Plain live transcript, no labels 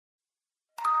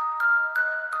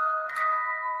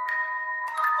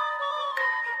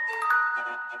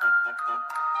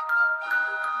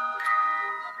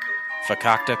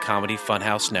Fakakta Comedy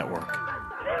Funhouse Network.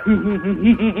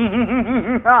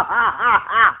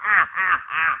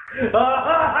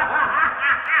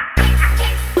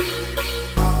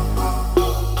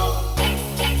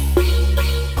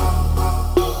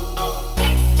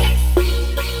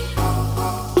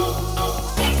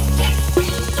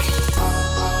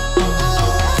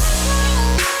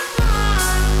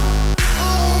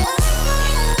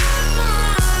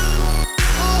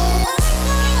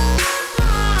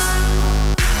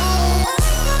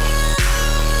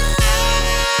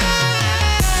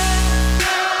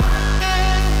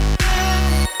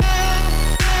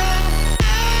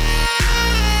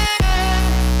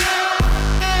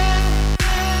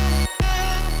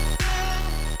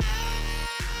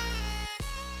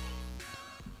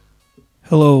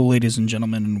 Hello, ladies and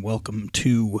gentlemen, and welcome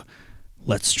to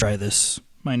Let's Try This.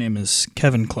 My name is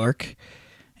Kevin Clark,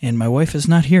 and my wife is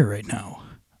not here right now.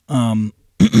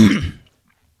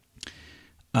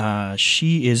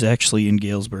 She is actually in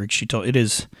Galesburg. It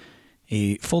is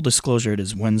a full disclosure. It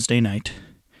is Wednesday night,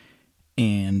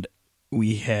 and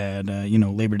we had,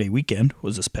 Labor Day weekend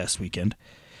was this past weekend.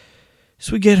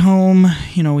 So we get home,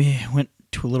 we went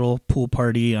to a little pool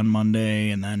party on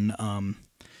Monday, and then,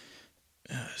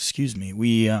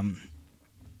 we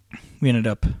ended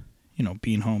up,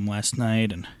 being home last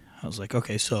night, and I was like,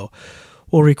 okay, so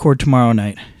we'll record tomorrow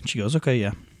night. And she goes, okay,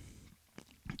 yeah.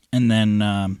 And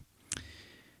then,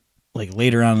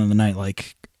 later on in the night,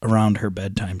 around her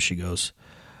bedtime, she goes,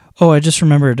 oh, I just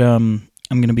remembered, I'm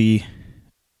going to be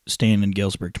staying in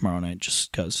Galesburg tomorrow night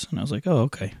just because. And I was like, oh,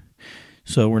 okay.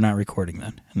 So we're not recording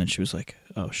then. And then she was like,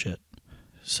 oh, shit.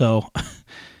 So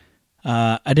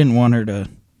I didn't want her to,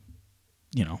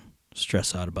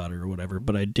 stress out about it or whatever,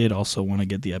 but I did also want to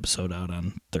get the episode out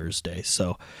on Thursday.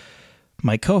 So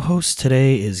my co-host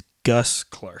today is Gus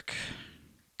Clark.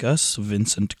 Gus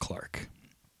Vincent Clark.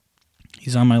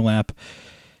 He's on my lap.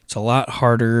 It's a lot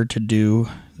harder to do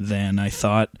than I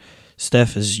thought.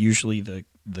 Steph is usually the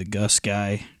Gus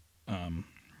guy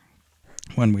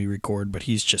when we record, but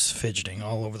he's just fidgeting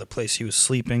all over the place. He was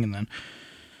sleeping, and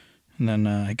then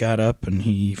I got up, and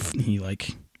he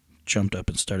jumped up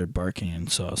and started barking, and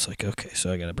so I was like, okay,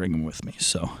 so I got to bring him with me.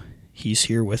 So he's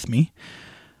here with me.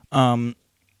 That's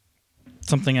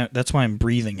why I'm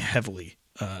breathing heavily.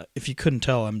 If you couldn't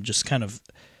tell, I'm just kind of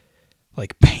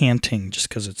panting just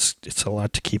because it's a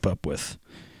lot to keep up with.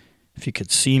 If you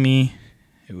could see me,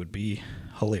 it would be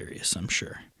hilarious, I'm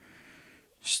sure.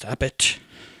 Stop it.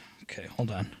 Okay,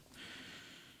 hold on.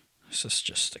 This is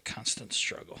just a constant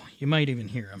struggle. You might even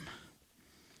hear him.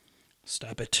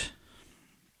 Stop it.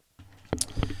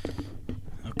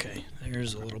 Okay,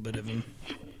 there's a little bit of him.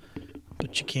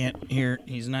 But you can't hear.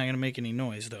 He's not going to make any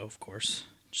noise, though, of course.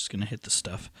 Just going to hit the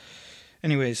stuff.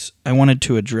 Anyways, I wanted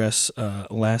to address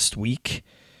last week.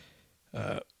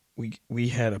 We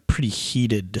had a pretty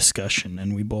heated discussion,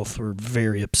 and we both were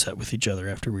very upset with each other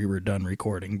after we were done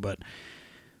recording. But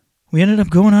we ended up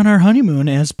going on our honeymoon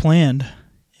as planned,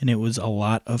 and it was a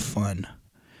lot of fun.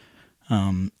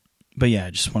 But yeah, I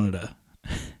just wanted to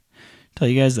tell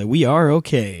you guys that we are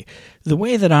okay. The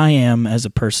way that I am as a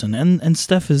person, and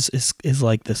Steph is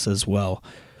like this as well,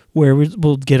 where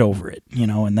we'll get over it,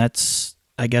 and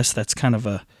I guess that's kind of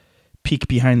a peek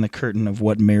behind the curtain of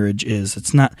what marriage is.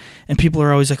 It's not, and people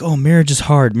are always like, oh, marriage is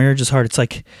hard. It's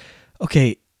like,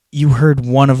 okay, you heard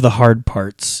one of the hard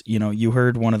parts, you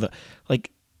heard one of the,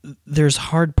 there's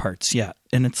hard parts, yeah,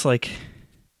 and it's like,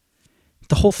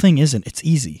 the whole thing it's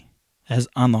easy, as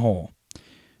on the whole,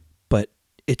 but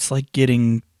it's like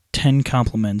getting 10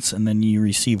 compliments and then you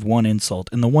receive one insult,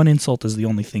 and the one insult is the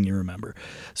only thing you remember.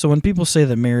 So when people say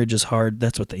that marriage is hard,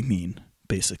 that's what they mean,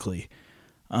 basically.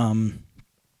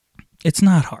 It's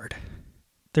not hard.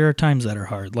 There are times that are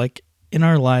hard. Like in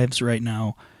our lives right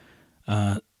now,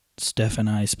 Steph and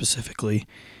I specifically,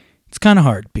 it's kind of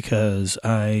hard because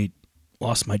I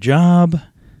lost my job.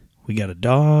 We got a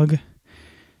dog.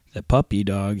 That puppy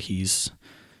dog, he's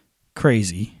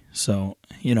crazy. So,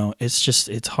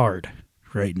 it's hard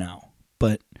right now.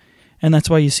 And that's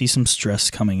why you see some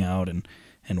stress coming out and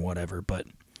whatever. But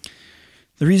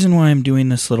the reason why I'm doing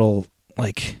this little,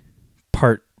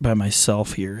 part by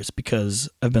myself here is because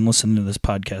I've been listening to this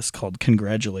podcast called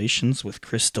Congratulations with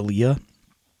Chris D'Elia.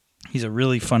 He's a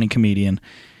really funny comedian,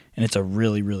 and it's a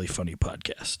really, really funny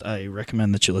podcast. I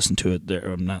recommend that you listen to it.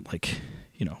 I'm not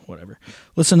whatever.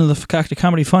 Listen to the Fakakta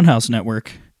Comedy Funhouse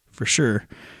Network for sure.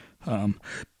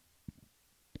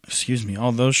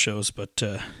 All those shows, but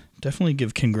definitely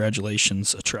give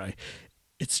Congratulations a try.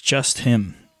 It's just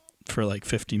him for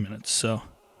 50 minutes, so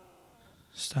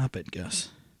stop it, Gus.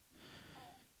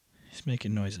 He's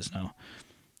making noises now.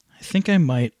 I think I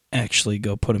might actually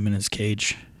go put him in his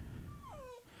cage.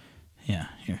 Yeah,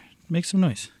 here. Make some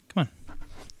noise. Come on.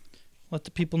 Let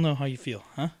the people know how you feel,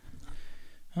 huh?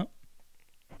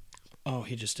 Oh,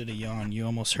 he just did a yawn. You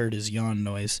almost heard his yawn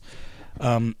noise.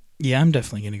 Yeah, I'm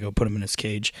definitely going to go put him in his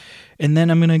cage. And then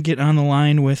I'm going to get on the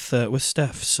line with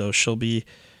Steph. So she'll be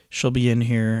in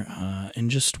here in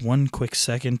just one quick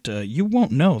second. You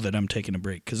won't know that I'm taking a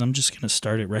break because I'm just going to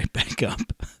start it right back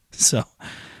up. So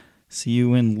see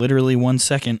you in literally 1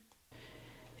 second.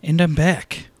 And I'm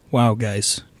back. Wow,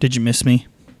 guys. Did you miss me?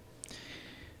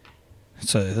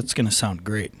 So that's going to sound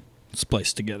great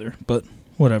spliced together, but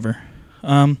whatever.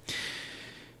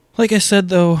 Like I said,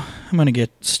 though, I'm going to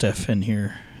get Steph in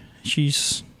here.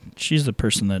 She's the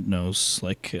person that knows,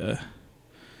 like,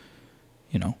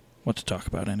 what to talk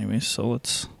about anyways. So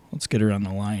let's get her on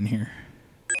the line here.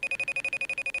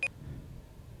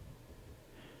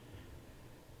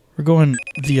 We're going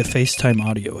via FaceTime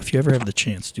audio. If you ever have the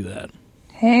chance, do that.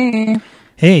 Hey.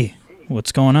 Hey,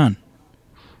 what's going on?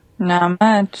 Not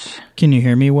much. Can you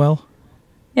hear me well?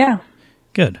 Yeah.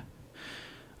 Good.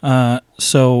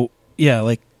 So yeah,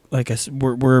 like I said,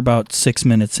 we're about 6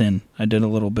 minutes in. I did a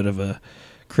little bit of a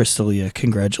Crystalia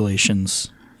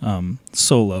congratulations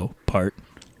solo part.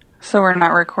 So we're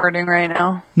not recording right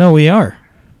now? No, we are.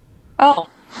 Oh,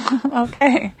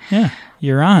 okay. Yeah,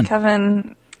 you're on.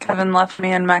 Kevin left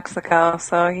me in Mexico,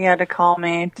 so he had to call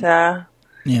me to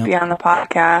be on the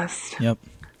podcast. Yep.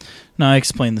 No, I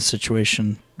explained the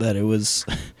situation that it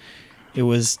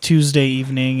was Tuesday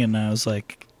evening, and I was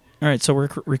like, all right, so we're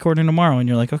recording tomorrow, and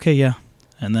you're like, okay, yeah.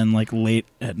 And then like late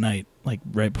at night, like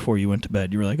right before you went to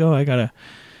bed, you were like,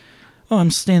 I'm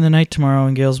staying the night tomorrow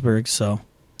in Galesburg, so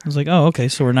I was like, oh, okay,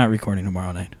 so we're not recording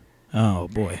tomorrow night. Oh,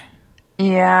 boy.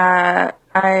 Yeah,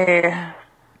 I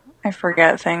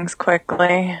forget things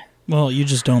quickly. Well, you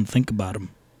just don't think about them.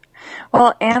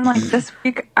 Well, and like this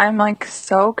week, I'm like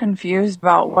so confused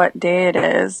about what day it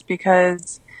is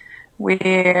because we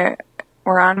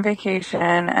were on vacation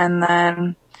and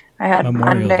then I had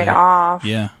Memorial Monday Day off.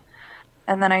 Yeah.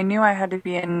 And then I knew I had to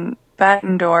be in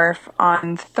Bettendorf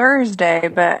on Thursday,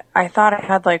 but I thought I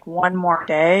had like one more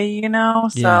day,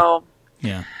 So,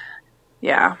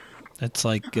 yeah. That's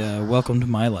like, welcome to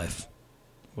my life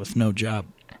with no job.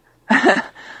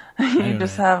 You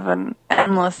just have an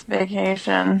endless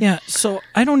vacation. Yeah, so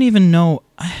I don't even know,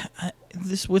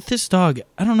 with this dog,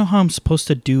 I don't know how I'm supposed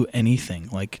to do anything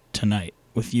like tonight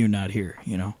with you not here,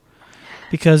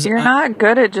 Because you're not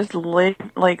good at just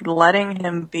letting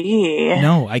him be.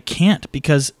 No, I can't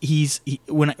because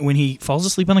when he falls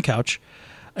asleep on the couch,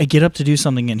 I get up to do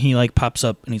something and he like pops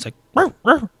up and he's like, "Row,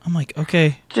 row." I'm like,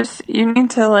 okay. Just you need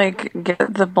to like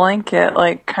get the blanket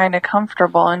like kind of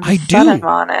comfortable and just set him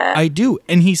on it. I do,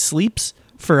 and he sleeps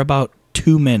for about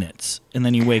 2 minutes and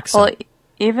then he wakes up.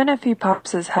 Even if he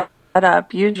pops his head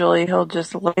up, usually he'll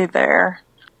just lay there.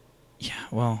 Yeah,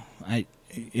 well,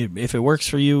 if it works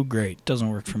for you, great. Doesn't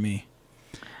work for me.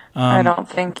 I don't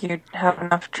think you have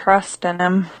enough trust in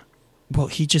him. Well,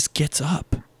 he just gets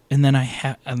up, and then I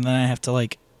have to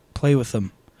like play with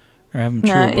him, or have him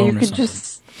chew a bone or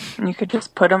something. You could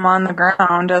just put him on the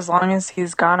ground. As long as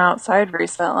he's gone outside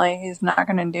recently, he's not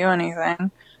going to do anything.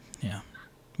 Yeah.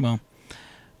 Well,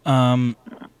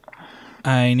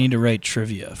 I need to write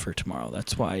trivia for tomorrow.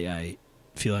 That's why I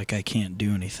feel like I can't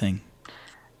do anything.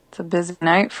 It's a busy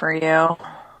night for you.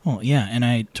 Well, yeah,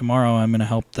 and tomorrow I'm going to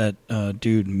help that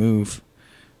dude move.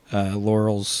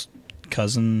 Laurel's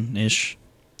cousin-ish.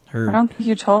 I don't think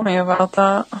you told me about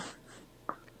that.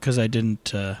 Because I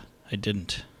didn't.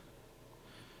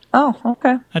 Oh,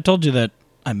 okay. I told you that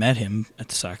I met him at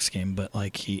the Sox game, but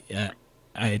like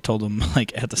I told him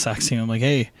like at the Sox game, I'm like,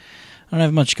 hey, I don't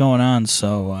have much going on,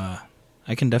 so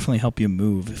I can definitely help you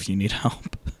move if you need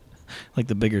help. Like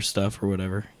the bigger stuff or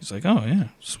whatever. He's like, oh, yeah,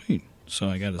 sweet. So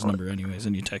I got his number anyways,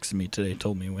 and you texted me today,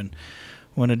 told me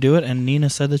when to do it, and Nina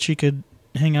said that she could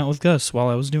hang out with Gus while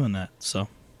I was doing that. So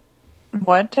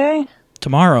what day?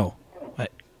 Tomorrow.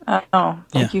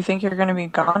 You think you're going to be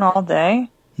gone all day?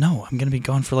 No, I'm going to be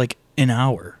gone for like an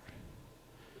hour.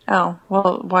 Oh,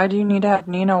 well, why do you need to have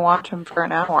Nina watch him for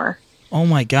an hour? Oh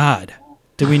my God.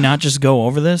 Did we not just go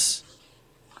over this?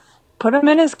 Put him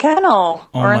in his kennel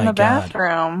or in the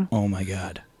bathroom. Oh my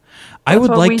God.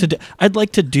 I'd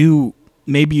like to do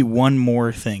maybe one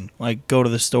more thing, like go to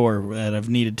the store that I've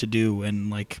needed to do and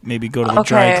like maybe go to the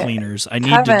dry cleaners. I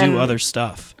need to do other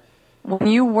stuff. When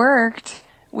you worked,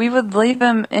 we would leave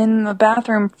him in the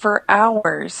bathroom for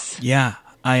hours. Yeah,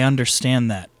 I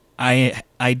understand that.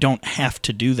 I don't have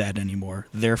to do that anymore.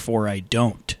 Therefore, I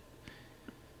don't.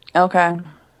 Okay.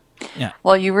 Yeah.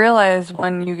 Well, you realize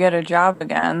when you get a job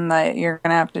again that you're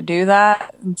going to have to do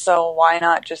that. And so why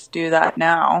not just do that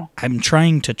now? I'm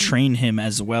trying to train him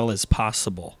as well as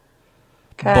possible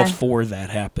Okay. before that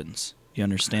happens. You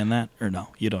understand that? Or no,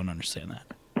 you don't understand that.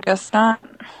 Guess not.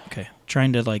 Okay.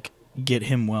 Trying to, like, get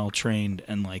him well trained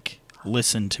and, like,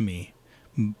 listen to me,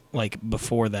 like,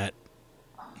 before that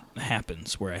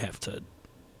happens where I have to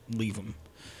leave him.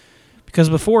 Because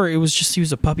before, it was just he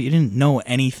was a puppy. He didn't know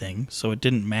anything, so it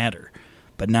didn't matter.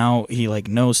 But now he, like,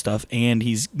 knows stuff, and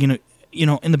he's, in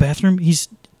the bathroom, he's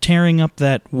tearing up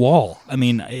that wall. I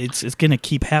mean, it's going to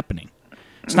keep happening.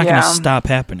 It's not going to stop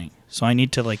happening. So I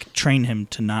need to, like, train him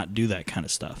to not do that kind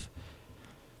of stuff.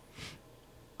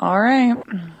 All right.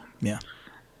 Yeah.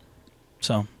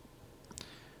 So,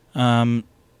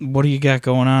 what do you got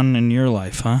going on in your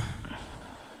life, huh?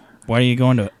 Why are you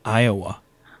going to Iowa?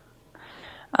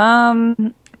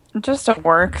 Just a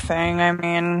work thing. I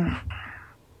mean,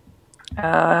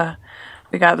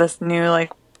 we got this new,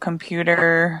 like,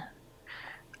 computer,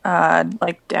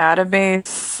 like,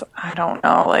 database. I don't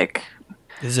know, like...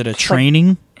 Is it a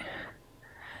training?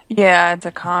 Yeah, it's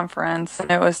a conference,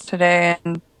 and it was today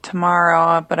and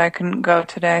tomorrow, but I couldn't go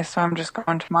today, so I'm just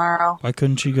going tomorrow. Why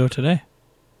couldn't you go today?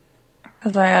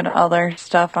 Because I had other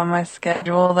stuff on my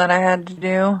schedule that I had to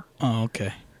do. Oh,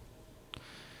 okay.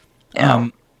 Yeah.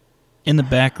 In the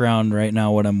background right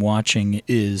now, what I'm watching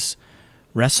is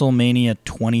WrestleMania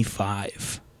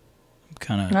 25. I'm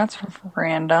kind of That's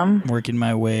random. working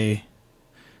my way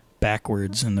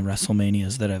backwards in the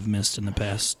WrestleManias that I've missed in the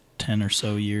past 10 or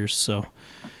so years. So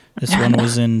this one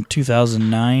was in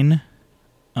 2009.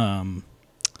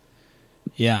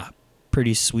 Yeah,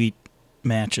 pretty sweet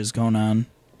matches going on.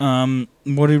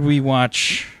 What did we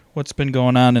watch? What's been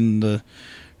going on in the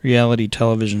reality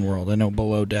television world? I know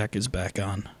Below Deck is back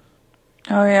on.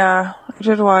 Oh, yeah. I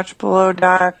did watch Below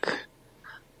Deck.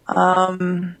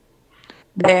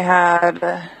 They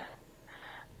had...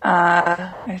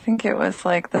 I think it was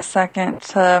like the second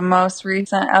to most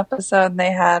recent episode.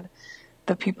 They had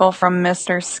the people from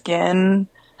Mr. Skin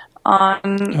on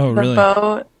the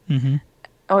boat. Mm-hmm.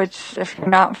 Which, if you're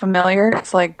not familiar,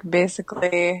 it's like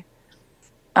basically.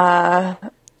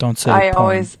 Don't say I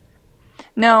porn.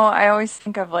 I always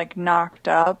think of like Knocked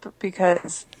Up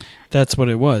because. That's what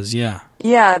it was. Yeah.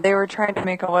 Yeah, they were trying to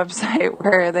make a website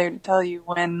where they would tell you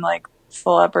when like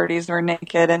celebrities were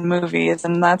naked in movies,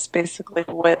 and that's basically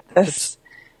what this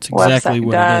it's exactly website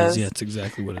what does. it is. Yeah, it's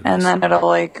exactly what it is. And then it'll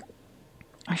like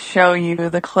show you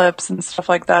the clips and stuff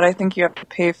like that. I think you have to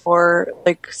pay for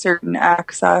like certain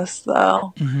access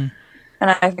though. Mm-hmm.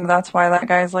 And I think that's why that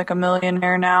guy's like a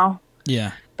millionaire now.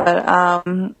 Yeah. But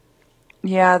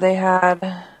yeah, they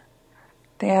had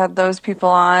those people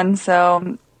on,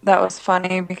 so that was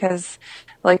funny because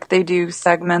like they do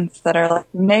segments that are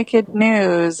like naked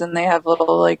news, and they have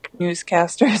little like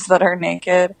newscasters that are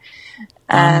naked.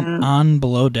 And on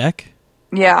Below Deck?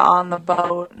 Yeah, on the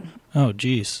boat. Oh,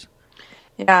 geez.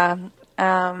 Yeah.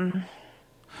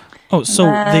 Oh, so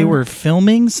they were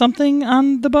filming something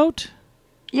on the boat?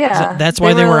 Yeah. That's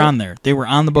why they were on there. They were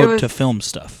on the boat to film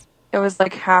stuff. It was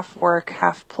like half work,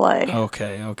 half play.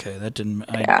 Okay. That didn't...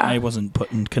 I wasn't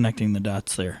connecting the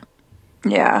dots there.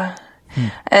 Yeah.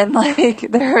 And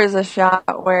like there was a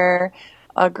shot where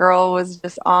a girl was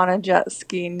just on a jet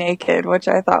ski naked, which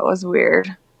I thought was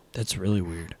weird. That's really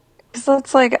weird. So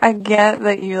it's like, I get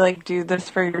that you like do this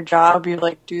for your job. You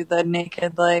like do the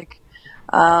naked like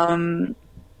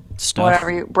stuff,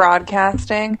 whatever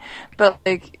broadcasting, but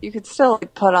like you could still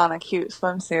like put on a cute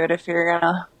swimsuit if you're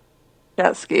gonna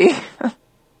jet ski.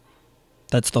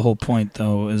 That's the whole point,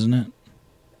 though, isn't it?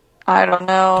 I don't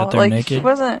know. That they're like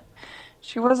naked?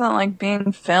 She wasn't like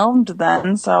being filmed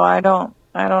then, so I don't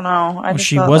know.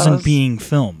 She wasn't being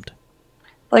filmed.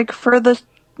 Like for the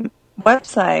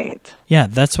website. Yeah,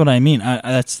 that's what I mean.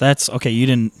 That's okay. You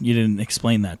didn't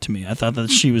explain that to me. I thought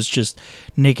that she was just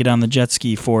naked on the jet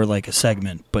ski for like a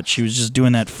segment, but she was just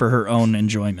doing that for her own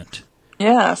enjoyment.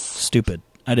 Yes. Stupid.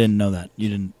 I didn't know that. You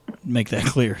didn't make that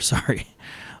clear. Sorry.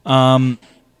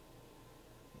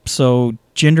 So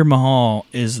Jinder Mahal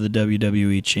is the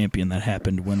WWE champion that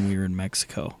happened when we were in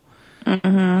Mexico.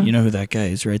 Mm-hmm. You know who that guy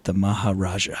is, right? The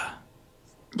Maharaja.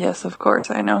 Yes, of course.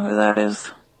 I know who that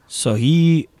is. So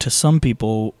he, to some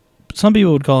people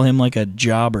would call him like a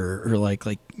jobber or like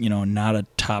not a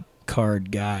top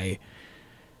card guy.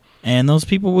 And those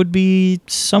people would be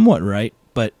somewhat right,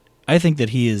 but I think that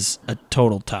he is a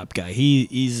total top guy.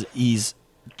 He's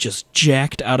just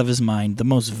jacked out of his mind, the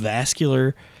most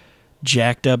vascular,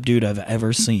 jacked up dude I've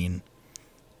ever seen.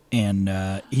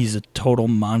 And he's a total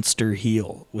monster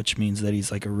heel, which means that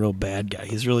he's like a real bad guy.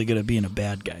 He's really good at being a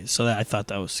bad guy. So I thought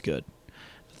that was good.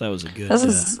 that was a good. This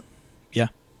is yeah,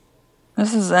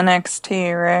 this is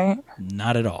NXT, right?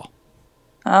 not at all.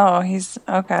 Oh, he's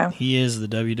okay. He is the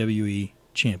WWE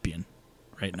champion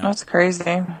right now. That's crazy.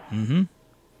 Mm-hmm.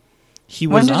 He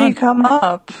When was did on he come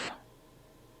up?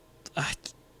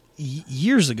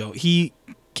 Years ago. He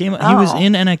came. He was Oh.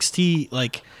 in NXT.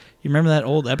 Like, you remember that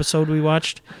old episode we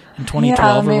watched in 2012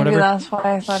 Yeah, or maybe whatever? that's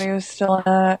why I thought he was still in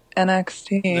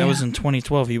NXT. That was in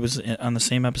 2012. He was on the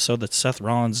same episode that Seth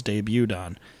Rollins debuted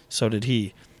on. So did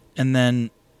he. And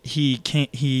then he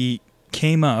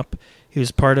came up. He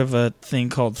was part of a thing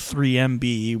called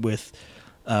 3MB with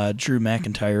Drew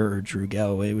McIntyre or Drew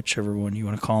Galloway, whichever one you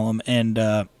want to call him, and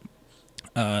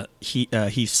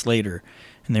Heath Slater.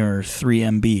 And they were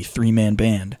 3MB, three-man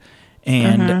band.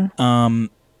 And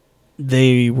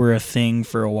they were a thing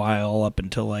for a while up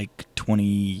until like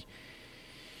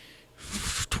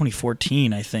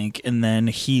 2014, I think. And then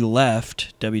he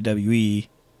left WWE.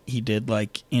 He did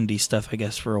like indie stuff, I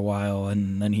guess, for a while.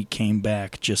 And then he came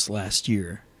back just last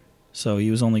year. So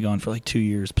he was only gone for like 2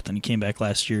 years. But then he came back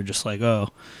last year just like, oh,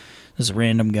 this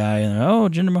random guy. And oh,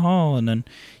 Jinder Mahal. And then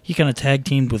he kind of tag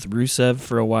teamed with Rusev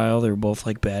for a while. They were both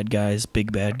like bad guys,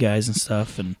 big bad guys and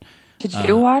stuff. And Did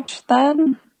you watch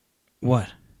then? what?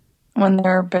 When they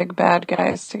were big bad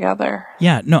guys together.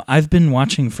 Yeah, no, I've been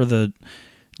watching for the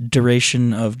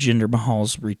duration of Jinder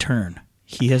Mahal's return.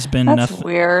 He has been That's nothing.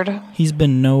 weird. He's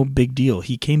been no big deal.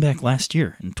 He came back last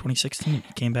year in 2016.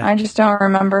 He came back. I just don't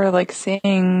remember like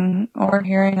seeing or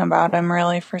hearing about him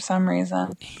really for some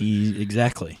reason.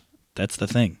 Exactly. That's the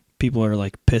thing. People are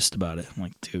like pissed about it. I'm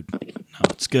like, dude, no,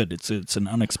 it's good. It's an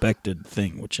unexpected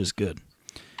thing, which is good.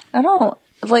 I don't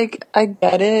like. I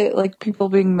get it, like people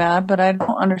being mad, but I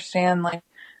don't understand like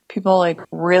people like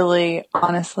really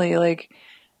honestly like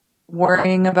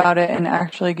worrying about it and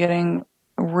actually getting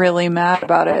really mad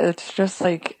about it. It's just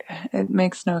like it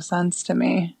makes no sense to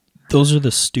me. Those are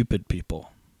the stupid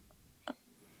people.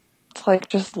 It's like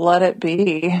just let it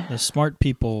be. The smart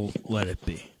people let it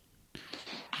be.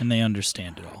 And they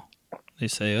understand it all. They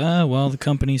say, oh, well, the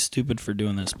company's stupid for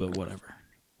doing this, but whatever.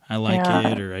 I like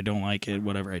it or I don't like it,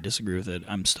 whatever. I disagree with it.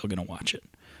 I'm still going to watch it.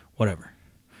 Whatever.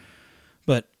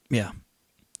 But, yeah.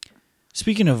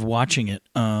 Speaking of watching it,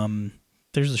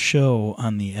 there's a show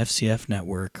on the FCF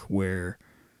network where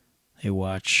they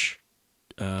watch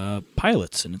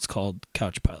pilots, and it's called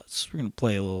Couch Pilots. We're going to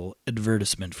play a little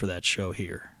advertisement for that show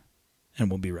here, and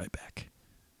we'll be right back.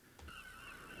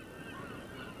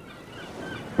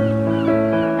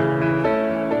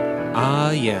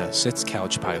 Ah, yes, it's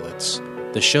Couch Pilots,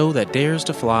 the show that dares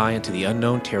to fly into the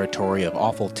unknown territory of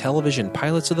awful television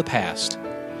pilots of the past.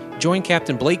 Join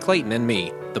Captain Blake Clayton and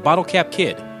me, the Bottle Cap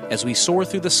Kid, as we soar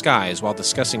through the skies while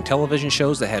discussing television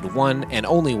shows that had one and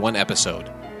only one episode.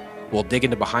 We'll dig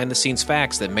into behind-the-scenes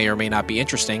facts that may or may not be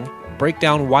interesting, break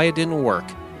down why it didn't work,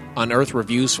 unearth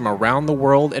reviews from around the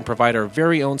world, and provide our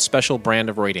very own special brand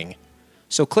of rating.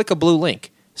 So click a blue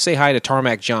link, say hi to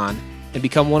Tarmac John, and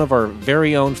become one of our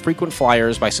very own frequent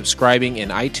flyers by subscribing in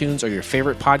iTunes or your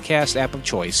favorite podcast app of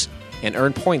choice, and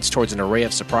earn points towards an array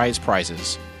of surprise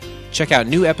prizes. Check out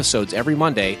new episodes every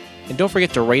Monday, and don't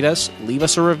forget to rate us, leave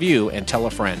us a review, and tell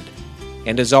a friend.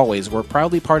 And as always, we're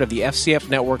proudly part of the FCF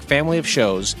Network family of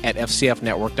shows at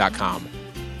fcfnetwork.com.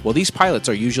 Well, these pilots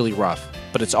are usually rough,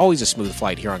 but it's always a smooth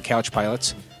flight here on Couch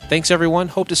Pilots. Thanks, everyone.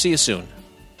 Hope to see you soon.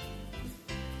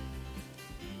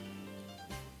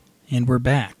 And we're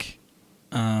back.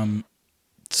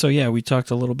 So yeah, we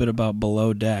talked a little bit about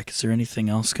Below Deck. Is there anything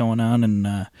else going on in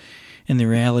the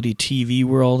reality TV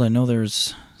world? I know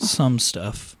there's some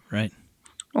stuff, right?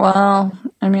 Well,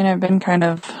 I mean, I've been kind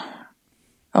of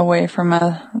away from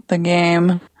the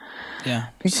game Yeah.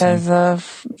 because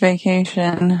of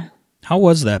vacation. How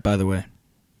was that, by the way?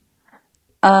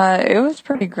 It was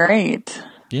pretty great.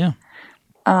 Yeah.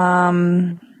 We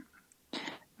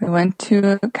went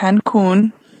to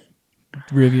Cancun.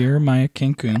 Riviera Maya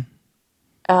Cancun.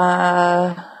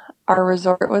 Our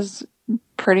resort was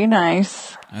pretty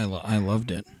nice. I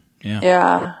loved it. Yeah.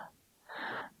 Yeah.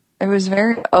 It was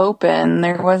very open.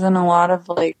 There wasn't a lot of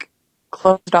like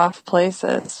closed off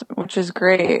places, which is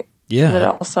great. Yeah. But it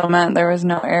also meant there was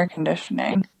no air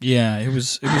conditioning. Yeah, it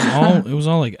was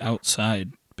all like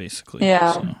outside basically.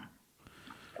 Yeah. So,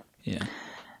 yeah.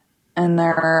 And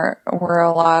there were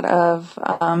a lot of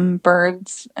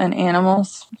birds and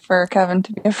animals for Kevin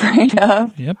to be afraid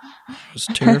of. Yep. I was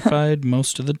terrified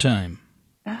most of the time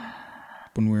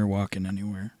when we were walking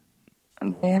anywhere.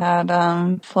 They had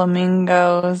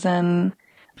flamingos and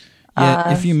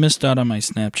Yeah, if you missed out on my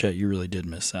Snapchat, you really did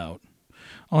miss out.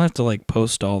 I'll have to like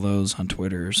post all those on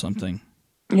Twitter or something.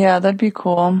 yeah, that'd be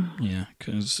cool. Yeah,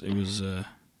 because it was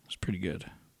pretty good.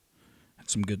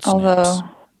 Some good snaps. Although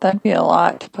that'd be a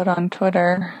lot to put on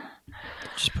Twitter.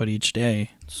 Just put each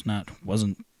day.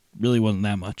 Wasn't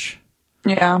that much.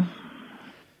 Yeah.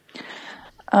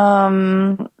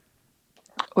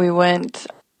 We went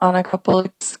on a couple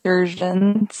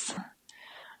excursions.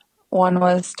 One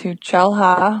was to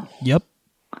Chelha. Yep.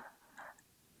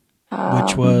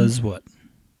 Which was what?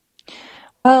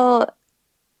 Well,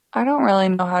 I don't really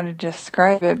know how to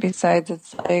describe it besides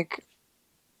it's like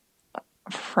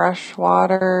a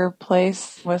freshwater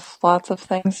place with lots of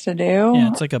things to do. Yeah,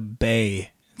 it's like a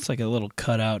bay. It's like a little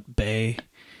cutout bay.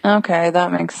 Okay,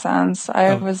 that makes sense.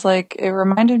 I was like, it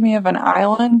reminded me of an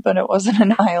island, but it wasn't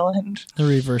an island. The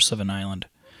reverse of an island.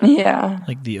 Yeah.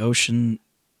 Like the ocean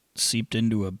seeped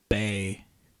into a bay,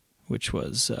 which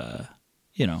was, it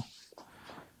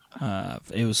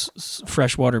was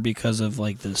freshwater because of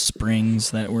like the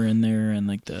springs that were in there and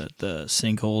like the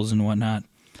sinkholes and whatnot.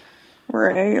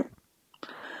 Right.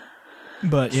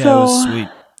 But yeah, it was sweet.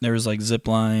 There was like zip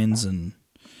lines and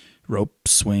rope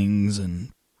swings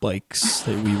and bikes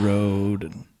that we rode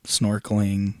and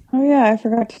snorkeling. Oh yeah, I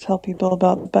forgot to tell people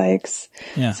about the bikes.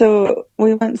 Yeah. So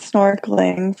we went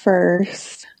snorkeling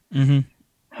first. Mm-hmm.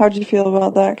 How'd you feel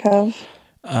about that, Kev?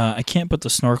 I can't put the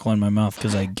snorkel in my mouth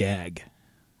because I gag.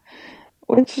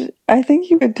 Which I think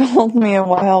you had told me a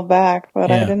while back, but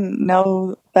Yeah. I didn't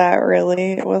know that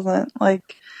really. It wasn't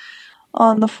like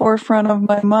on the forefront of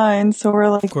my mind. So we're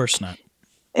like, Of course not.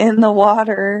 in the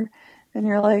water, and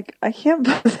you're like, I can't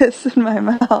put this in my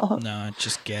mouth. No, I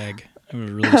just gag. I have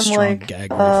a really strong like,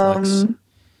 gag reflex.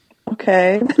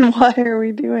 Okay, then why are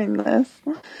we doing this?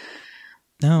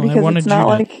 No, because I wanted it's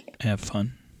not you to like, have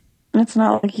fun. It's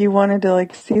not like you wanted to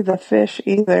like see the fish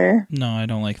either. No, I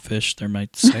don't like fish. They're my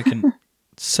second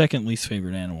least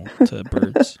favorite animal to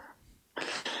birds.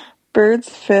 Birds,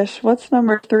 fish. What's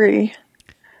number 3?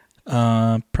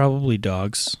 Probably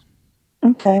dogs.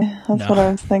 Okay, that's what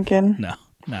I was thinking. No,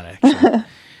 not actually.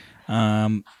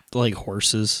 Like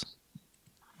horses.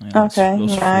 Okay,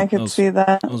 I could see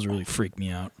that. Those really freak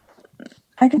me out.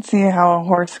 I could see how a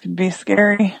horse could be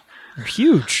scary. They're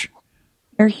huge.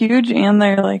 They're huge and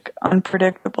they're like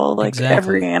unpredictable, like Exactly.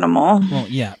 every animal. Well,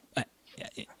 yeah.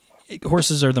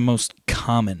 Horses are the most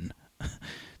common.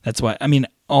 That's why, I mean,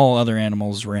 all other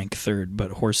animals rank third,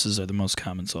 but horses are the most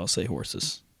common, so I'll say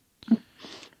horses.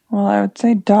 Well, I would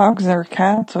say dogs or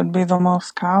cats would be the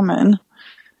most common.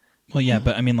 Well, yeah,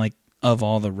 but I mean, like, of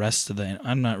all the rest of the...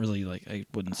 I'm not really, like... I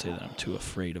wouldn't say that I'm too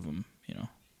afraid of them, you know?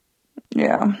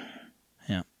 Yeah.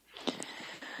 Yeah.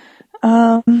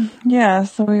 Yeah,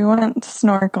 so we went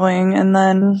snorkeling, and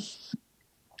then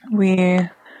we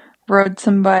rode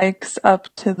some bikes up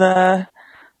to the,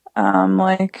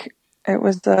 it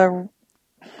was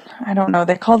I don't know,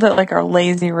 they called it like our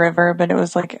lazy river, but it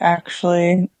was like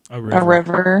actually a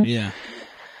river. Yeah.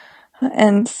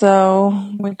 And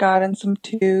so we got in some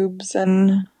tubes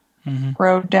and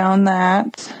rode down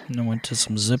that. And I went to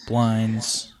some zip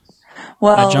lines.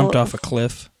 Well, I jumped off a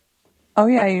cliff. Oh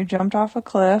yeah, you jumped off a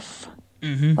cliff.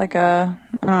 Mm-hmm. Like I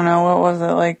don't know, what was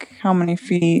it, like how many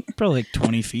feet? Probably like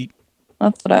 20 feet.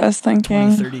 That's what I was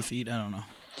thinking. 20, 30 feet, I don't know.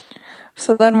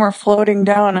 So then we're floating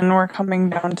down and we're coming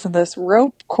down to this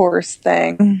rope course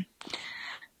thing.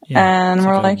 Yeah, and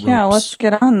we're like, yeah, let's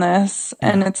get on this. Yeah.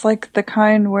 And it's like the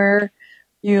kind where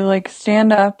you like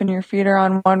stand up and your feet are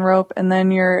on one rope and then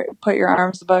put your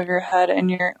arms above your head and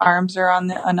your arms are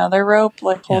on another rope,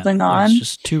 like holding on. It's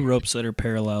just 2 ropes that are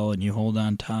parallel and you hold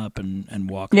on top and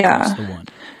walk across the one.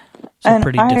 So and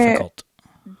pretty difficult.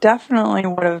 Definitely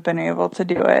would have been able to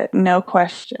do it, no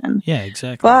question. Yeah,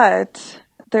 exactly. But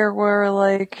there were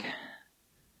like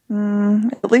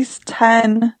at least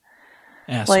 10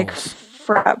 assholes. Like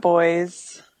frat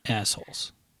boys.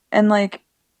 Assholes. And like,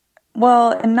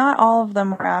 well, and not all of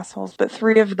them were assholes, but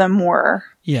 3 of them were.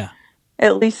 Yeah.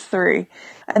 At least 3.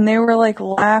 And they were like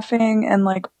laughing and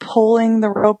like pulling the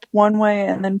rope one way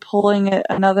and then pulling it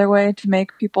another way to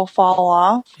make people fall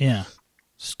off. Yeah.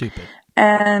 Stupid.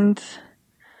 And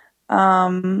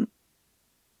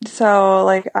so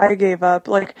like I gave up.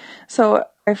 Like, so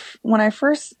when I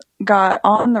first got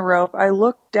on the rope, I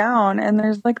looked down and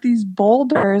there's like these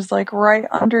boulders like right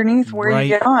underneath where you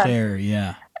get on. Right there,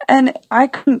 yeah. And I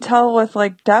couldn't tell with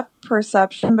like depth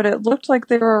perception, but it looked like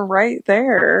they were right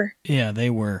there. Yeah, they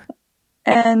were.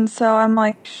 And so I'm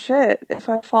like, shit, if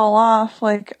I fall off,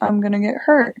 like I'm going to get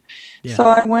hurt. Yeah. So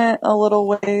I went a little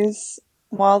ways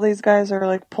while these guys are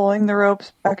like pulling the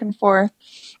ropes back and forth.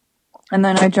 And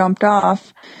then I jumped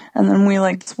off and then we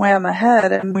like swam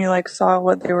ahead and we like saw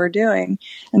what they were doing.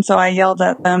 And so I yelled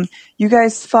at them, you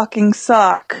guys fucking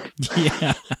suck.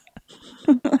 Yeah.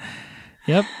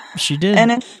 Yep, she did.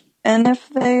 And And if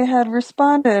they had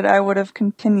responded, I would have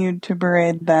continued to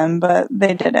berate them, but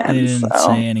they didn't. They didn't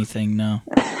say anything, no.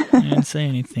 They didn't say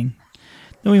anything.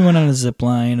 Then we went on a zip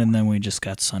line, and then we just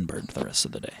got sunburned the rest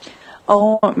of the day.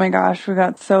 Oh my gosh, we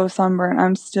got so sunburned.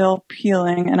 I'm still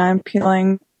peeling, and I'm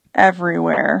peeling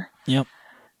everywhere. Yep.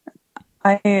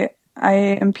 I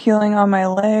am peeling on my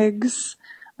legs.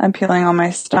 I'm peeling on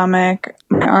my stomach.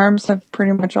 My arms have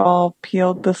pretty much all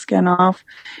peeled the skin off.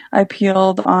 I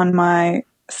peeled on my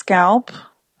scalp.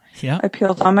 Yeah. I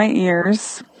peeled on my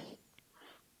ears.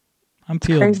 I'm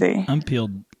peeled. Crazy. I'm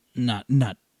peeled. Not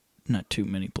too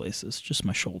many places. Just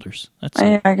my shoulders. That's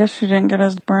it. I guess you didn't get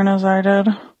as burnt as I did.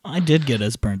 I did get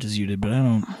as burnt as you did, but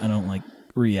I don't like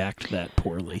react that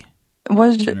poorly.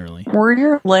 Generally. Were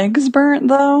your legs burnt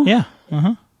though? Yeah.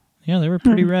 Yeah, they were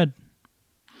pretty red.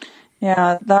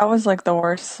 Yeah, that was like the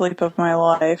worst sleep of my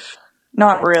life.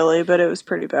 Not really, but it was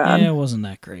pretty bad. Yeah, it wasn't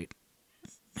that great.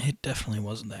 It definitely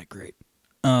wasn't that great.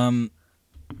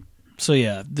 So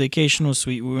yeah, vacation was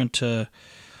sweet. We went to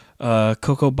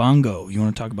Coco Bongo. You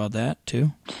want to talk about that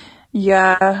too?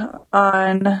 Yeah,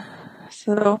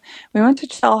 so we went to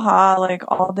Chelha like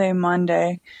all day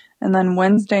Monday, and then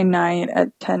Wednesday night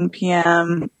at 10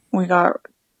 p.m. we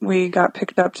got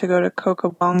picked up to go to Coco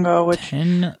Bongo, which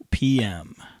 10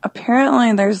 p.m.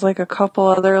 apparently there's like a couple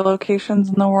other locations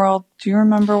in the world. Do you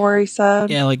remember where he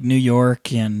said? Yeah, like New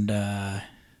York and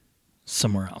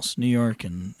somewhere else. New York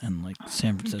and like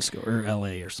San Francisco or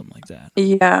LA or something like that.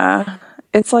 Yeah,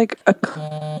 it's like a.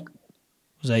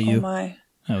 Was that you? Oh my!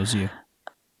 That was you.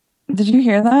 Did you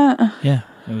hear that? Yeah,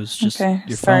 it was just Okay,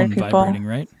 your sorry, phone people. vibrating,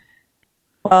 right?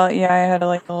 Well, yeah, I had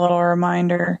like a little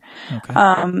reminder.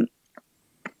 Okay.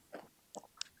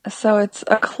 So it's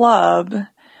a club,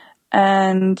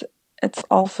 and it's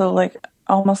also like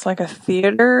almost like a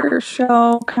theater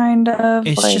show, kind of.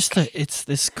 It's like, just it's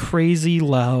this crazy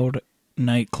loud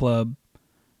nightclub.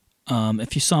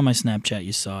 If you saw my Snapchat,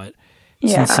 you saw it.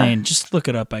 It's insane. Just look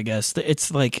it up, I guess.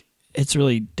 It's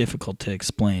really difficult to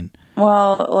explain.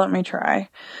 Well, let me try.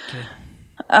 Okay.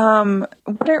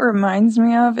 What it reminds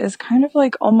me of is kind of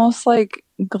like almost like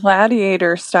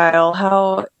Gladiator style.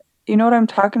 How, you know what I'm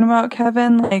talking about,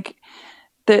 Kevin? Like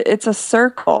it's a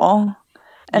circle,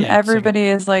 and everybody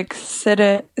is like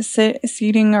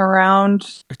seating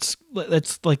around.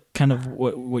 It's like kind of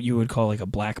what you would call like a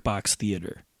black box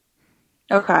theater.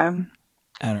 Okay.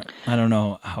 I don't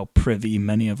know how privy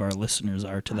many of our listeners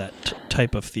are to that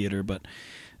type of theater, but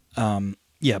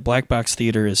yeah, black box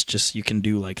theater is just, you can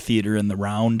do like theater in the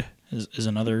round is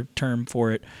another term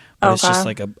for it, but it's just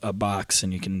like a box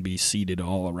and you can be seated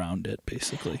all around it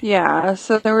basically. Yeah,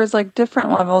 so there was like different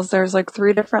levels. There's like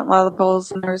 3 different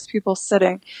levels, and there was people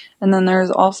sitting, and then there's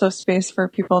also space for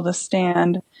people to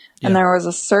stand, and there was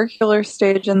a circular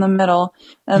stage in the middle,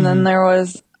 and then there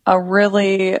was a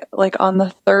really, like on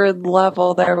the 3rd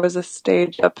level, there was a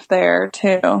stage up there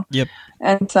too. Yep.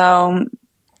 And so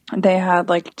they had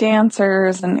like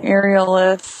dancers and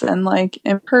aerialists and like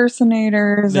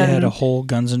impersonators. They had a whole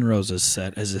Guns N' Roses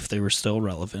set as if they were still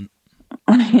relevant.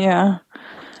 Yeah.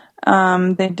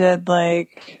 They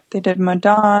did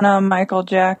Madonna, Michael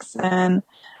Jackson.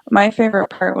 My favorite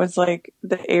part was like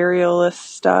the aerialist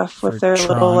stuff with their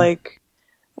little like,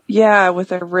 with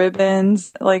their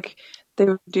ribbons. Like they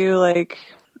would do like,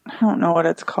 I don't know what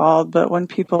it's called, but when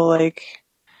people like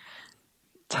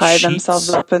tie themselves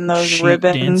up in those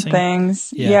ribbon dancing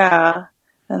things. Yeah.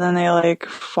 And then they like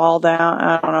fall down.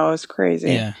 I don't know. It was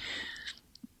crazy. Yeah.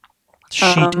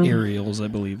 Sheet aerials, I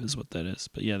believe, is what that is.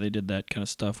 But yeah, they did that kind of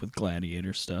stuff with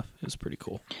Gladiator stuff. It was pretty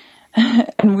cool.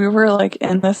 And we were like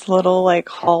in this little like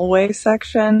hallway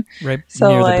section. Right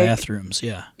near the bathrooms,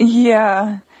 yeah.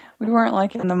 Yeah. We weren't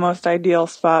like in the most ideal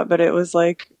spot, but it was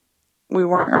like we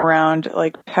weren't around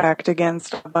like packed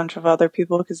against a bunch of other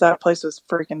people because that place was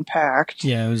freaking packed.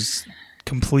 Yeah, it was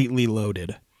completely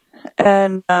loaded.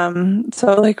 And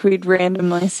so like we'd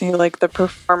randomly see like the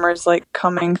performers like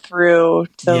coming through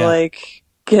to like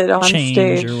get on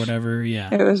stage or whatever. Yeah,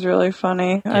 it was really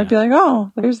funny. I'd be like,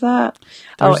 oh, there's that.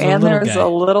 And there was a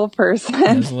little person.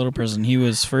 There's a little person. He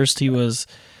was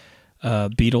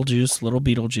Beetlejuice, little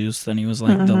Beetlejuice. Then he was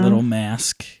like the little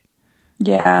mask.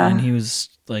 Yeah, and he was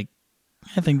like,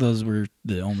 I think those were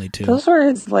the only 2. Those were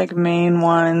his like main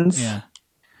ones. Yeah,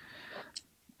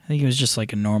 I think he was just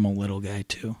like a normal little guy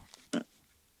too.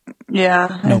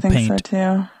 Yeah, no I think paint.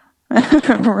 so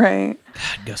too. Right.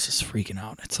 God, Gus is freaking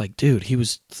out. It's like, dude, he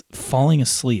was falling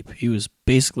asleep. He was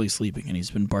basically sleeping, and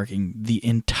he's been barking the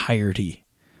entirety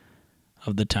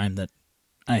of the time that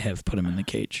I have put him in the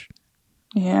cage.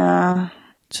 Yeah.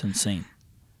 It's insane.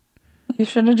 You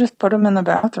should have just put him in the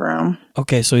bathroom.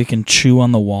 Okay, so he can chew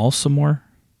on the wall some more?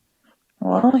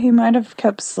 Well, he might have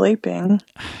kept sleeping.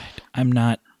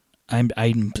 I'm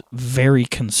very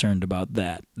concerned about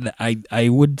that. I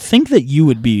would think that you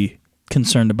would be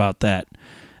concerned about that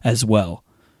as well,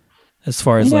 as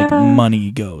far as like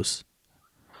money goes.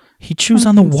 He chews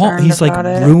on the wall. He's like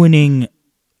ruining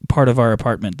part of our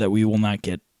apartment that we will not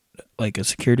get like a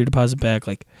security deposit back.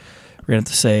 Like we're gonna have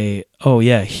to say, oh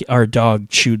yeah, our dog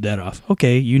chewed that off.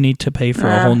 Okay, you need to pay for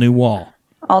a whole new wall.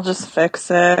 I'll just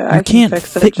fix it. I can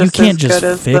fix it just as good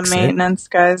as the maintenance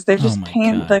guys. They just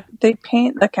paint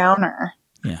the counter.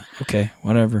 Yeah. Okay.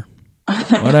 Whatever.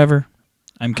 Whatever.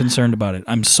 I'm concerned about it.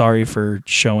 I'm sorry for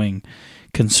showing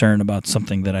concern about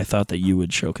something that I thought that you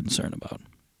would show concern about.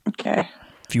 Okay.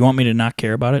 If you want me to not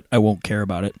care about it, I won't care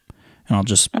about it. And I'll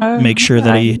just make sure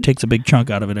that he takes a big chunk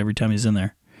out of it every time he's in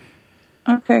there.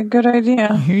 Okay, good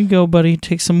idea. Here you go, buddy.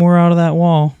 Take some more out of that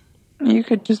wall. You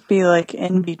could just be like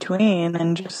in between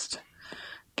and just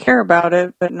care about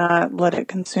it, but not let it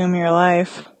consume your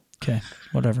life. Okay,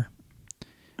 whatever.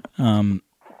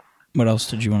 What else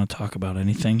did you want to talk about?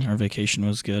 Anything? Our vacation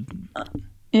was good.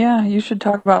 Yeah, you should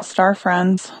talk about Star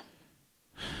Friends.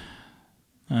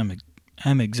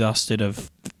 I'm exhausted of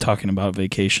talking about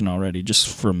vacation already, just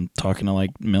from talking to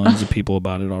like millions of people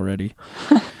about it already.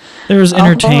 There was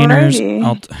entertainers.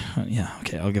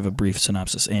 I'll give a brief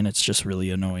synopsis, and it's just really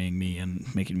annoying me and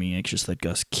making me anxious that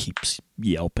Gus keeps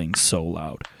yelping so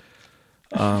loud.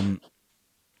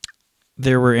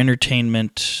 There was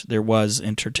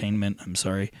entertainment. I'm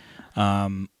sorry.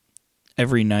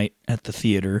 Every night at the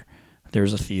theater,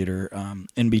 there's a theater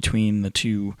in between the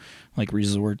two like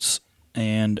resorts,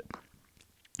 and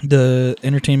the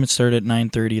entertainment started at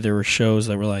 9:30. There were shows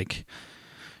that were like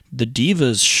the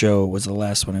Divas show was the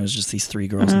last one. It was just these three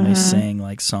girls and they sang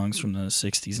like songs from the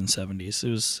 60s and 70s. It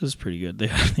was pretty good. They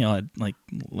all had like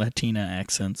Latina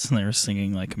accents and they were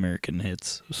singing like American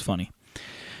hits. It was funny.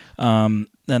 Then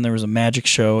there was a magic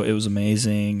show. It was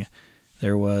amazing.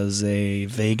 There was a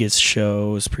Vegas show.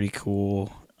 It was pretty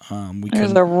cool.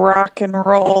 There's a rock and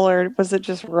roll, or was it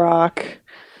just rock?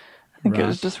 I think it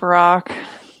was just rock.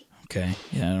 Okay.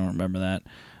 Yeah, I don't remember that.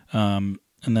 And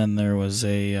then there was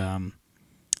a...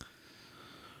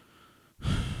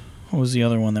 what was the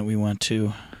other one that we went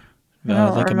to?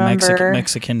 Like a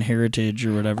Mexican heritage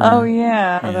or whatever. Oh,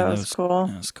 yeah. That was cool.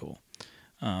 That was cool.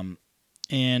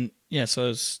 And yeah, so it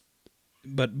was...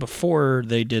 But before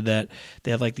they did that,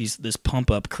 they had like this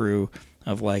pump-up crew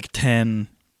of like 10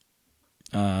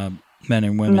 men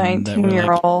and women.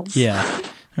 19-year-olds. Yeah,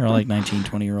 they were like 19,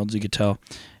 20-year-olds, you could tell.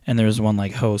 And there was one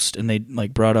like host, and they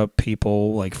like brought up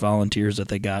people, like volunteers that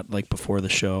they got like before the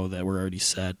show that were already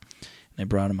set. And they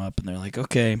brought them up, and they're like,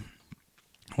 okay,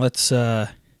 let's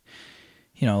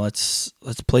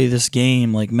play this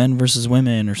game like men versus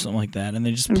women or something like that. And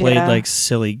they just played like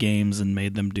silly games and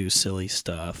made them do silly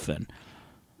stuff, and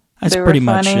that's pretty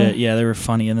much it. Yeah, they were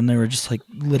funny, and then they were just like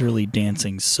literally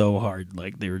dancing so hard,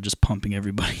 like they were just pumping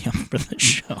everybody up for the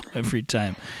show every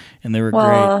time, and they were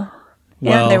great.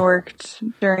 Yeah, they worked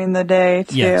during the day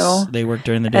too. Yes, they worked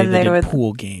during the day. And they did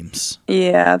pool games.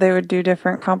 Yeah, they would do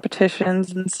different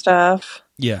competitions and stuff.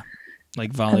 Yeah,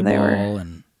 like volleyball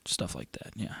and stuff like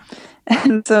that. Yeah.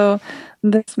 And so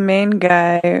this main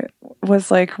guy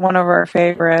was like one of our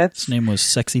favorites. His name was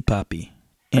Sexy Papi.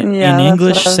 In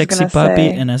English, Sexy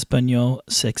Papi. In Espanol,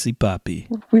 Sexy Papi.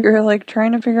 We were like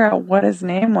trying to figure out what his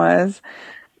name was.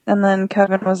 And then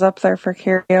Kevin was up there for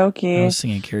karaoke. I was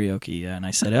singing karaoke, yeah. And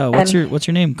I said, oh, what's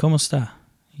your name? ¿Cómo está?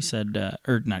 He said,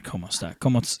 or not ¿Cómo está?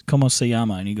 ¿Cómo se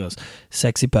llama? And he goes,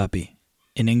 Sexy Papi.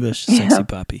 In English, Sexy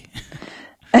Papi.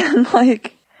 And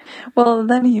like, well,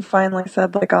 then he finally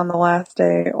said like on the last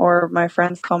day, or my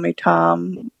friends call me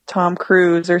Tom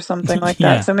Cruise or something like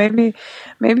that. So maybe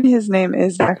his name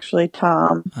is actually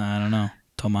Tom. I don't know.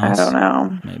 Tomas? I don't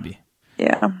know. Maybe.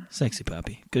 Yeah. Sexy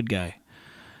Papi. Good guy.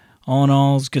 All in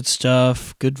all, it's good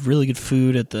stuff. Really good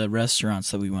food at the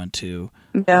restaurants that we went to.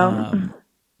 Yeah.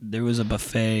 There was a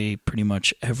buffet pretty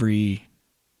much every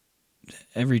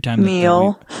time.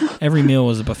 Meal. Every meal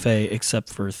was a buffet except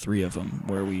for 3 of them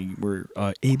where we were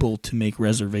able to make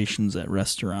reservations at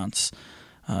restaurants.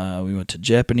 We went to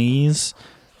Japanese,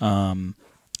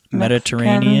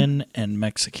 Mediterranean, and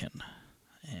Mexican.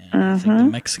 And I think the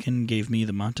Mexican gave me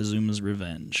the Montezuma's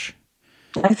Revenge.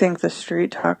 I think the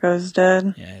street tacos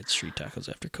did. Yeah, it's street tacos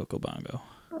after Coco Bongo.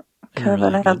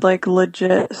 Kevin had like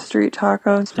legit street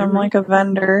tacos from like a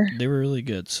vendor. They were really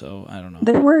good, so I don't know.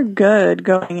 They were good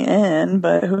going in,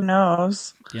 but who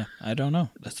knows? Yeah, I don't know.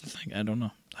 That's the thing. I don't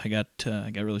know. I got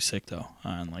really sick though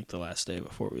on like the last day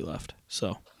before we left,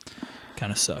 so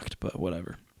kind of sucked, but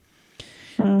whatever.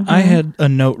 I had a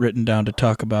note written down to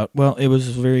talk about. Well, it was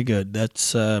very good.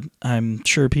 That's I'm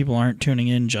sure people aren't tuning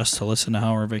in just to listen to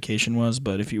how our vacation was,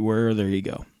 but if you were, there you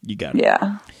go. You got it.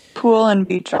 Yeah. Pool and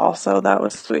beach also. That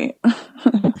was sweet.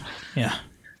 Yeah.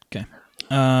 Okay.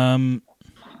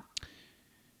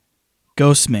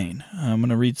 Ghostmane. I'm going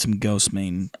to read some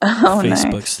Ghostmane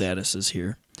Facebook nice. statuses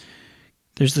here.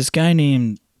 There's this guy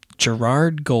named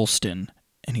Gerard Golston,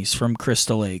 and he's from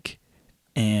Crystal Lake,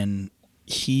 and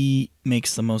he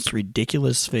makes the most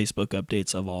ridiculous Facebook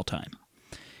updates of all time.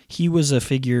 He was a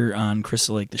figure on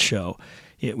Crystal Lake, the show.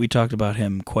 We talked about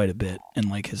him quite a bit and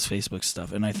like his Facebook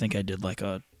stuff, and I think I did like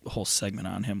a whole segment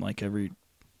on him. Like every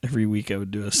week I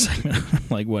would do a segment on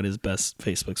like what his best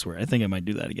Facebooks were. I think I might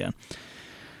do that again.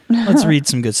 Let's read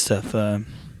some good stuff.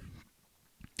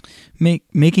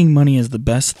 Making money is the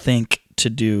best thing to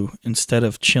do instead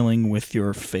of chilling with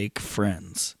your fake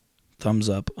friends. Thumbs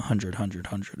up, 100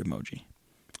 emoji.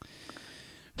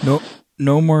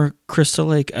 No more Crystal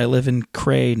Lake. I live in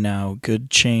Cray now. Good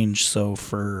change. So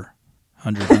for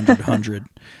 100.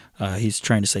 He's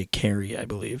trying to say Carrie, I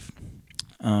believe.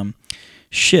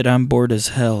 Shit, I'm bored as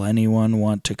hell. Anyone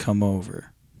want to come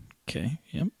over? Okay,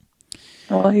 yep.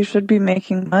 Well, he should be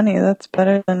making money. That's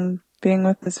better than being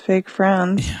with his fake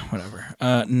friends. Yeah,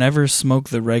 whatever. Never smoke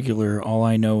the regular. All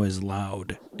I know is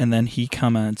loud. And then he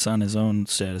comments on his own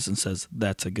status and says,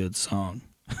 that's a good song.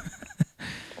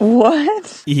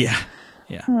 What? Yeah.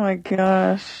 Oh my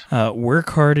gosh.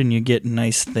 Work hard and you get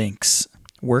nice things.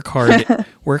 Work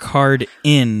hard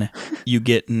in you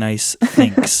get nice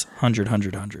things.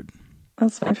 100.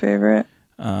 That's my favorite.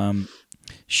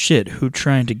 Shit, who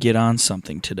trying to get on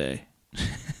something today?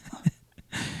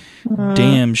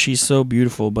 Damn, she's so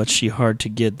beautiful, but she hard to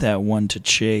get that one to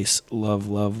chase. Love.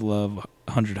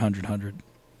 100.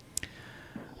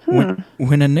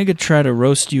 When a nigga try to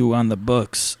roast you on the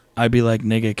books, I'd be like,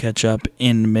 nigga, catch up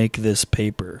and make this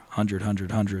paper.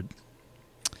 100.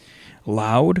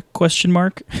 Loud? ?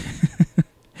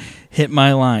 Hit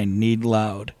my line. Need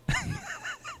loud.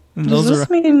 Does this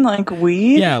mean like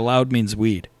weed? Yeah, loud means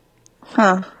weed.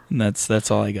 Huh. And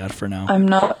that's all I got for now. I'm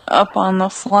not up on the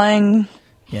slang.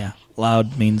 Yeah,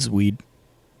 loud means weed.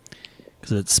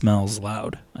 Because it smells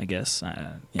loud, I guess.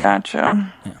 Yeah.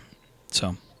 Gotcha. Yeah.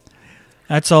 So,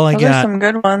 that's all I Those got. are some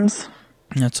good ones.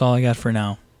 That's all I got for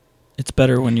now. It's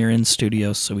better when you're in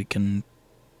studio so we can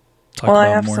talk Well, I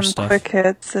about have more some stuff. quick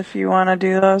hits if you want to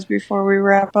do those before we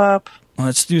wrap up.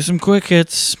 Let's do some quick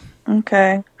hits.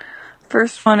 Okay.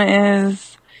 First one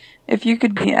is, if you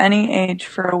could be any age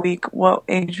for a week, what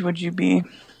age would you be?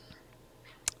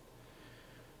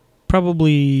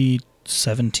 Probably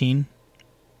 17.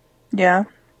 Yeah.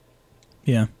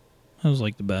 Yeah. That was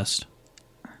like the best.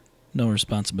 No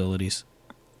responsibilities.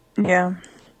 Yeah.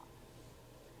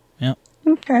 Yep.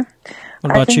 Okay.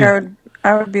 What about you?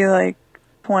 I would be like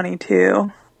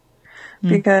 22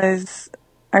 because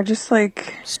I just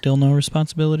like... Still no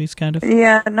responsibilities, kind of?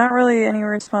 Yeah, not really any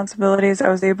responsibilities. I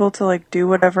was able to like do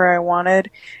whatever I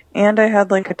wanted, and I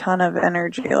had like a ton of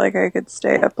energy. Like I could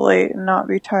stay up late and not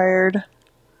be tired.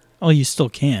 Oh, you still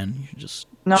can. You just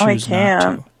No, choose I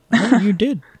can't. not to. No, you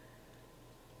did.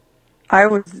 I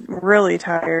was really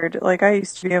tired. Like I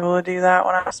used to be able to do that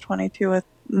when I was 22 with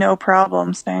no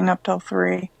problem staying up till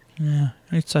 3. Yeah,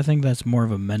 I think that's more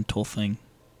of a mental thing.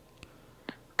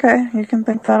 Okay, you can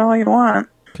think that all you want.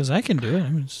 Because I can do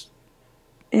it.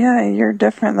 Yeah, you're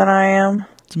different than I am.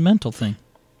 It's a mental thing.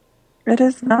 It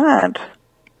is not.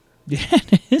 Yeah,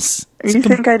 it is. You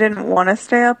think I didn't want to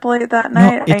stay up late that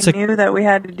night? I knew that we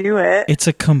had to do it. It's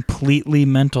a completely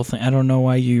mental thing. I don't know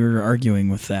why you're arguing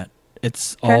with that.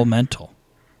 It's all mental.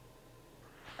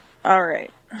 All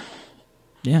right.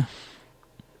 Yeah.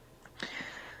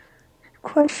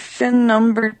 Question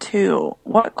number 2.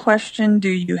 What question do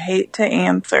you hate to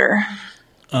answer?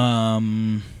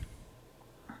 How's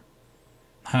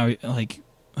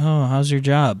your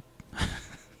job?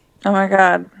 Oh my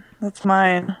god, that's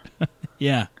mine.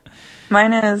 Yeah.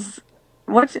 Mine is,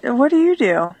 what do you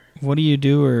do? What do you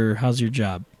do, or how's your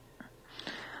job?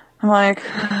 I'm like,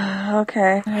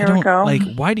 okay, here we go. Like,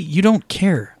 why do you don't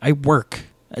care? I work.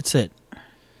 That's it.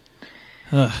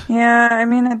 Ugh. Yeah, I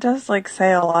mean, it does like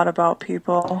say a lot about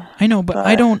people. I know, but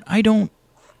I don't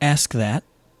ask that.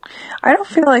 I don't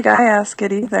feel like I ask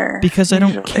it either. Because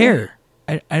usually. I don't care.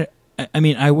 I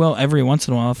mean, I will every once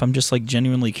in a while if I'm just like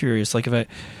genuinely curious. Like if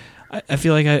I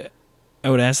feel like I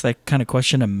would ask that kind of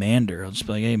question to Mander. I'll just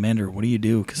be like, hey, Mander, what do you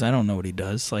do? Because I don't know what he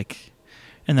does. Like,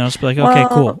 and then I'll just be like, okay,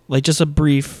 cool. Like just a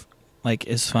brief, like,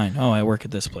 it's fine. Oh, I work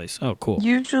at this place. Oh, cool.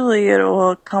 Usually it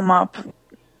will come up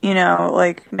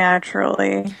like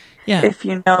naturally. Yeah. If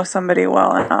you know somebody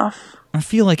well enough. I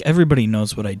feel like everybody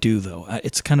knows what I do, though.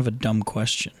 It's kind of a dumb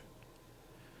question.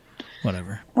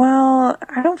 Whatever. Well,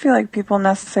 I don't feel like people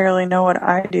necessarily know what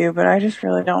I do, but I just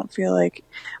really don't feel like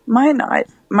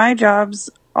my jobs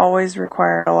always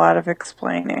require a lot of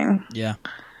explaining. Yeah.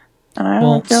 And I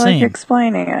don't feel like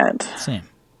explaining it. Same.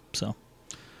 So.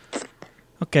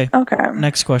 Okay. Okay.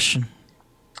 Next question.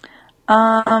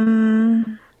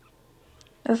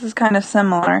 This is kind of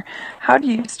similar. How do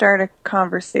you start a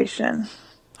conversation?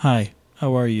 Hi.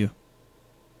 How are you?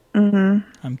 Mm-hmm.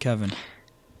 I'm Kevin.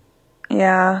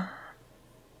 Yeah.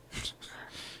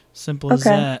 Simple as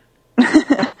that.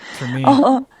 For me.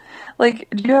 Do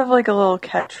you have like a little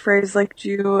catchphrase? Like,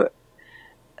 you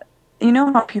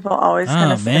know how people always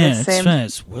kind of say the same...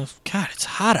 God, it's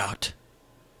hot out.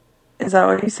 Is that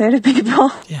what you say to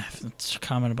people? Yeah, it's a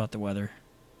comment about the weather.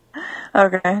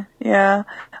 Okay, yeah.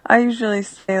 I usually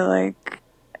say like,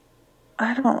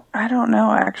 I don't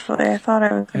know actually. I thought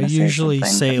I was going to say something. I usually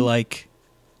say like,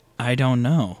 I don't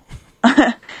know.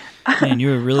 Man, you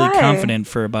were really confident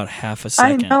for about half a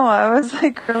second. I know, I was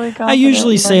like really confident. I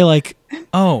usually say like,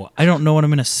 oh, I don't know what I'm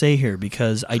going to say here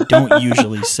because I don't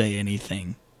usually say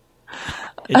anything.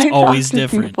 It's always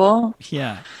different. People.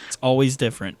 Yeah, it's always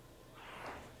different.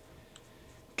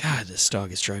 God, this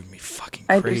dog is driving me fucking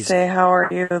crazy. I do say, how are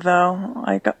you, though?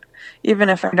 Like, even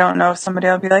if I don't know somebody,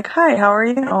 I'll be like, hi, how are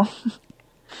you?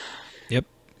 Yep.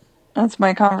 That's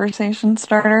my conversation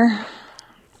starter.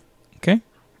 Okay.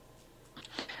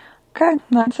 Okay,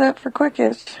 that's it for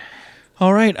Quickish.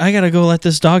 All right, I gotta go let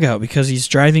this dog out because he's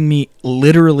driving me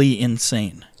literally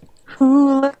insane.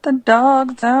 Who let the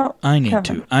dogs out? I need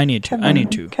to.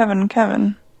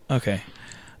 Kevin. Okay.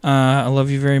 I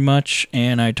love you very much,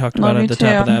 and I talked about at the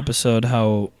top of the episode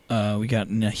how we got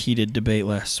in a heated debate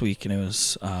last week, and it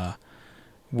was,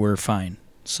 we're fine,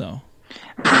 so.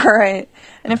 Right.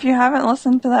 And if you haven't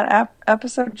listened to that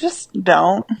episode, just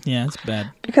don't. Yeah, it's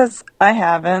bad. Because I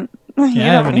haven't. Yeah, you I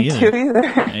haven't don't need to either.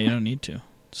 Yeah, you don't need to.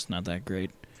 It's not that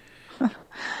great.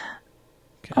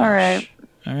 All right.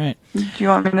 Do you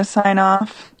want me to sign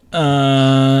off?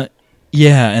 Yeah,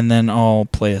 and then I'll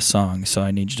play a song, so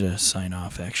I need you to sign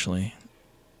off, actually.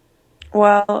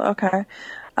 Well, okay.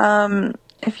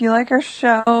 If you like our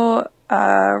show,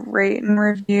 rate and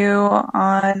review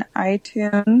on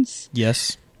iTunes.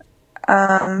 Yes.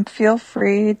 Feel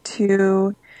free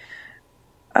to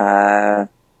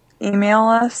email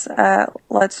us at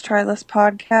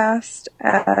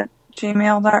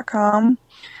letstrythispodcast@gmail.com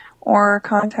or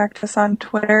contact us on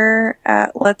Twitter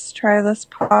at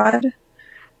letstrythispod.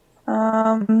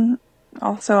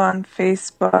 Also on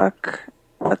Facebook,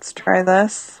 Let's Try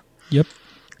This. Yep.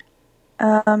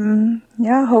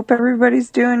 Yeah, hope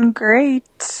everybody's doing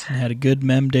great. And had a good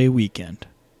Mem Day weekend.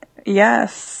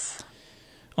 Yes.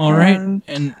 All right,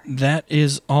 and that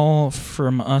is all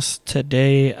from us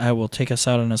today. I will take us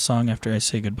out on a song after I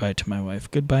say goodbye to my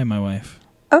wife. Goodbye, my wife.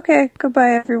 Okay,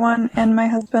 goodbye, everyone, and my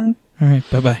husband. All right,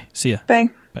 bye-bye. See ya. Bye.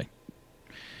 Bye.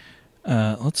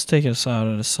 Let's take us out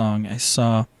on a song. I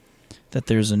saw that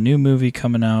there's a new movie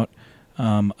coming out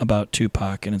about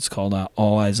Tupac, and it's called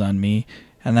All Eyes on Me,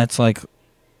 and that's like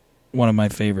one of my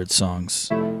favorite songs.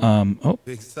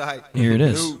 Here it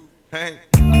is.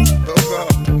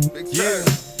 Yeah,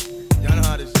 y'all know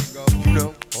how this shit go. You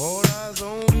know, all eyes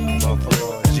on me.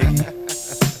 Motherfucker, Jiggy.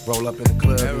 Roll up in the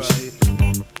club and shit.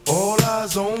 All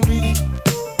eyes on me.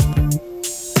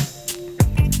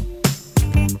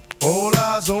 All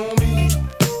eyes on me.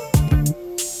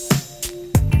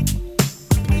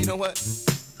 You know what?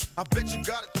 I bet you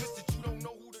got it twisted. You don't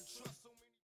know who to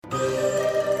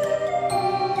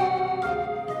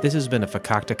trust. This has been a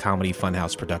Fakakta Comedy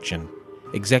Funhouse production.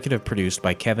 Executive produced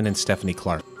by Kevin and Stephanie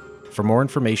Clark. For more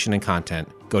information and content,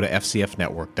 go to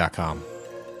fcfnetwork.com.